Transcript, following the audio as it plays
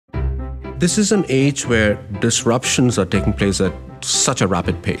This is an age where disruptions are taking place at such a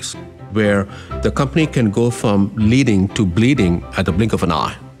rapid pace, where the company can go from leading to bleeding at the blink of an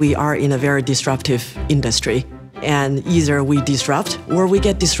eye. We are in a very disruptive industry, and either we disrupt or we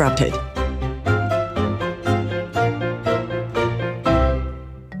get disrupted.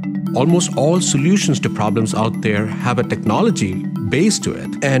 Almost all solutions to problems out there have a technology base to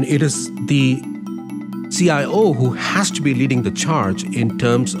it, and it is the CIO who has to be leading the charge in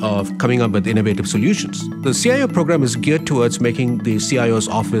terms of coming up with innovative solutions. The CIO program is geared towards making the CIO's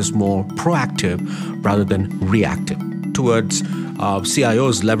office more proactive rather than reactive, towards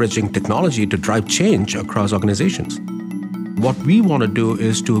CIOs leveraging technology to drive change across organizations. What we want to do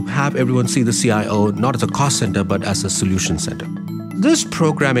is to have everyone see the CIO not as a cost center, but as a solution center. This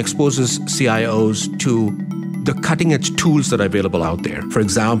program exposes CIOs to the cutting-edge tools that are available out there. For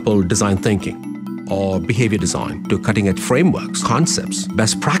example, design thinking or behavior design, to cutting-edge frameworks, concepts,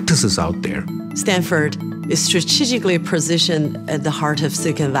 best practices out there. Stanford is strategically positioned at the heart of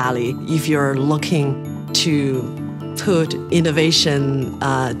Silicon Valley. If you're looking to put innovation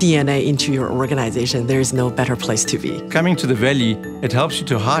DNA into your organization, there is no better place to be. Coming to the Valley, it helps you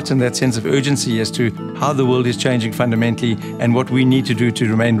to heighten that sense of urgency as to how the world is changing fundamentally and what we need to do to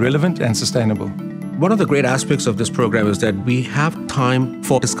remain relevant and sustainable. One of the great aspects of this program is that we have time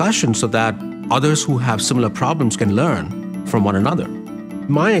for discussion so that others who have similar problems can learn from one another.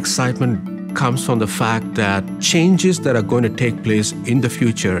 My excitement comes from the fact that changes that are going to take place in the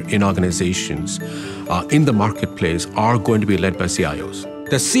future in organizations, in the marketplace, are going to be led by CIOs.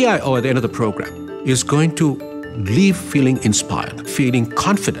 The CIO at the end of the program is going to leave feeling inspired, feeling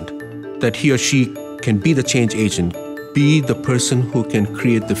confident that he or she can be the change agent, be the person who can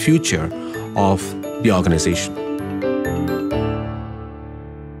create the future of the organization.